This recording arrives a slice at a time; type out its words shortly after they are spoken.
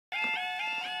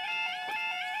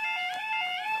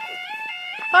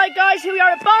Hi guys, here we are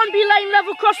at Barnby Lane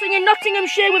level crossing in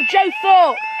Nottinghamshire with Joe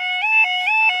Thorpe.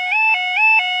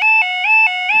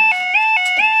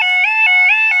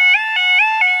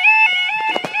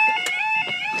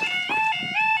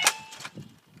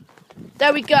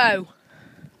 There we go.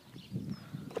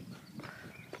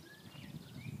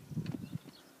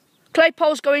 Clay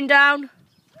pole's going down.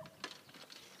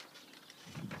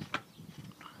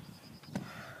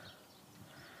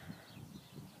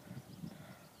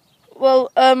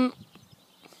 Well,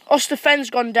 Oster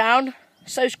Fen's gone down,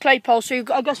 so's clay pole, so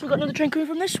I guess we've got another train coming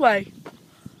from this way.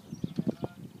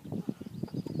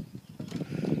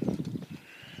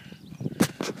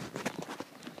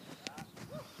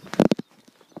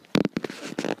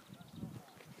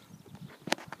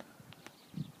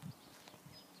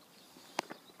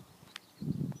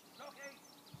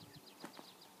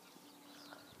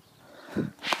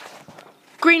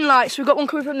 Green lights, we've got one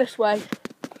coming from this way.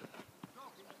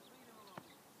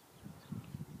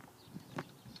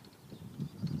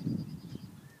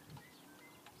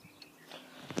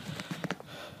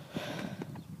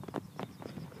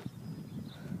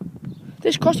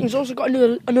 This crossing's also got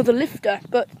another lifter,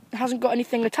 but it hasn't got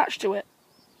anything attached to it.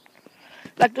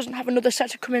 Like, doesn't have another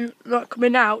set of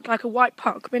coming out, like a white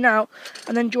part coming out,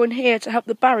 and then join here to help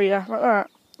the barrier, like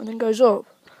that, and then goes up.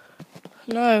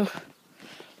 No.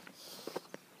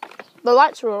 The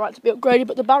lights are alright to be upgraded,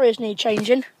 but the barriers need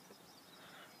changing.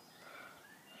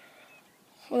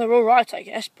 Well, they're alright, I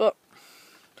guess, but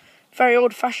very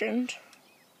old-fashioned.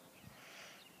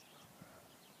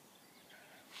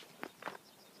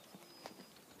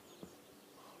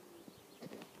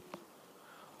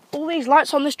 All these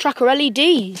lights on this track are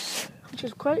LEDs, which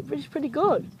is pretty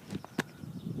good.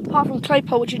 Apart from clay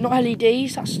pole, which is not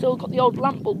LEDs, that's still got the old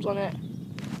lamp bulbs on it,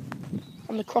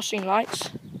 and the crossing lights.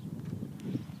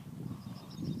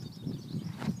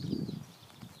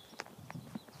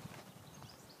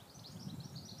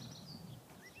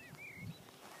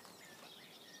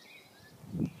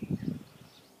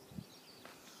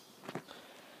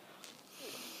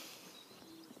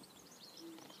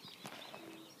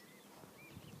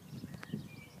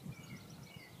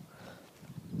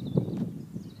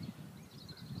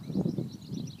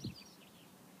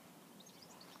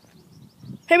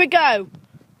 Here we go.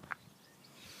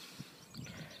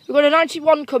 We've got a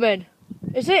 91 coming.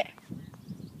 Is it?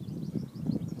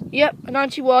 Yep, a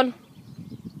 91.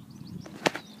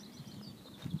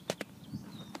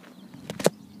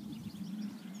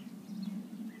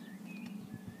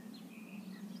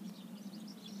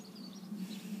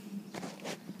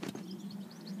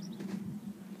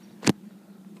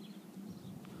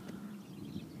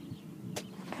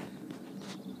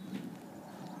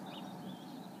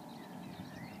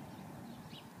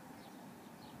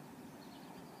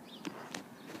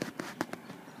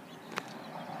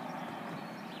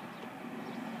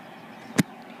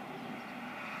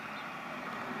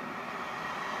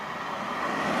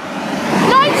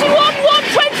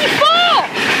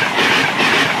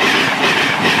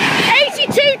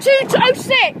 To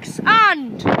 06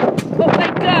 and up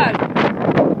they go.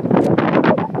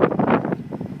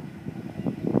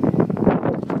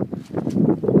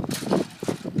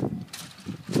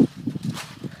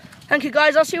 Thank you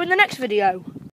guys, I'll see you in the next video.